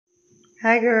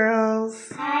Hi,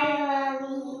 girls. Hi,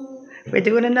 Mommy. We're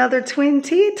doing another twin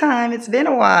tea time. It's been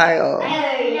a while.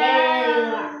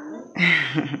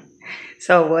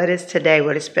 So what is today?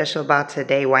 What is special about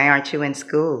today? Why aren't you in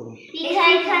school? Because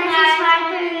it's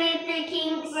Martin Luther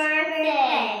King's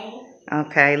birthday.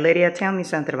 Okay, Lydia, tell me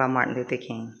something about Martin Luther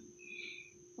King.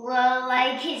 Well,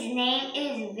 his name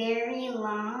is very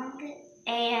long,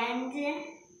 and he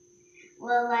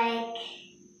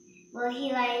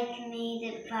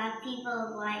made black people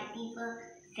and white people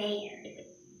fair.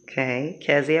 Okay,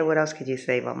 Keziah, what else could you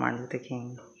say about Martin Luther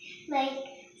King?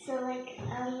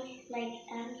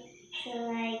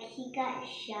 He got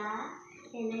shot,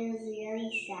 and it was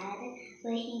really sad.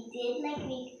 But he did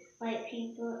make white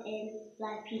people and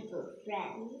black people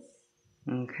friends.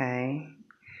 Okay,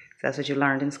 so that's what you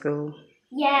learned in school?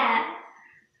 Yeah.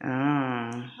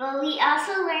 Oh. Well, we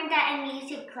also learned that in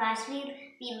music class. We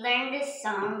learned a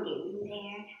song in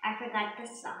there. I forgot the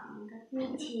song.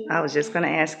 Me too. I was just going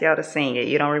to ask y'all to sing it.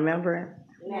 You don't remember it?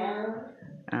 No.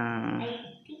 Oh. No,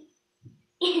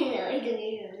 I don't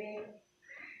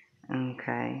remember.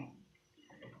 Okay.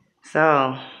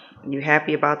 So, you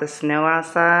happy about the snow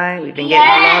outside? We've been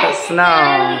getting a lot of snow.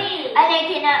 And I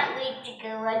cannot wait to go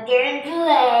out there and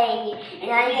play.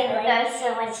 And I can throw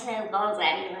so much snowballs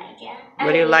at me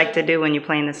What do you like to do when you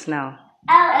play in the snow?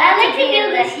 I like to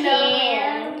build a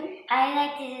snowman. I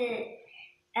like to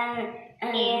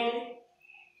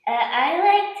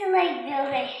build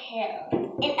a hill.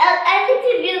 And I like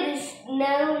to build a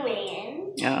snowman.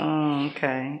 Oh,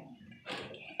 okay.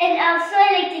 And also I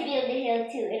like to build a hill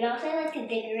too. And also I like to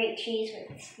decorate trees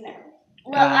with snow.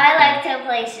 Well, I like to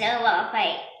play snowball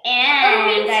fight. And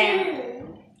me too.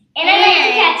 And I like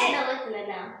to catch snow with my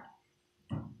mouth.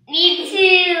 Me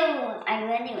too. I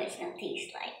wonder what snow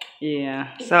tastes like. Yeah.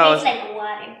 It tastes like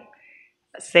water.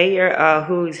 Say your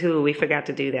who's who. We forgot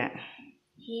to do that.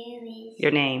 Who is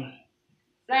your name?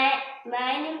 My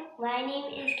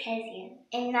name is Keziah.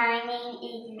 And my name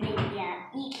is Lydia.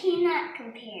 You cannot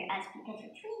compare us because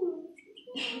we're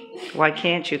twins. Why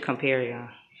can't you compare y'all?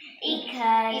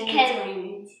 Because we're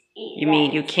twins. You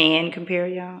mean you can compare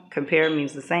y'all? Compare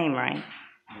means the same, right?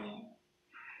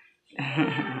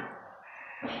 Yeah.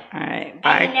 All right. Bye.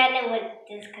 I do not know what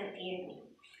this compare means.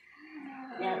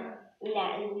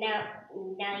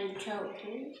 Now you told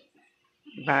me.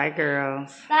 Bye,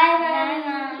 girls.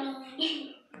 Bye,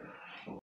 Mommy.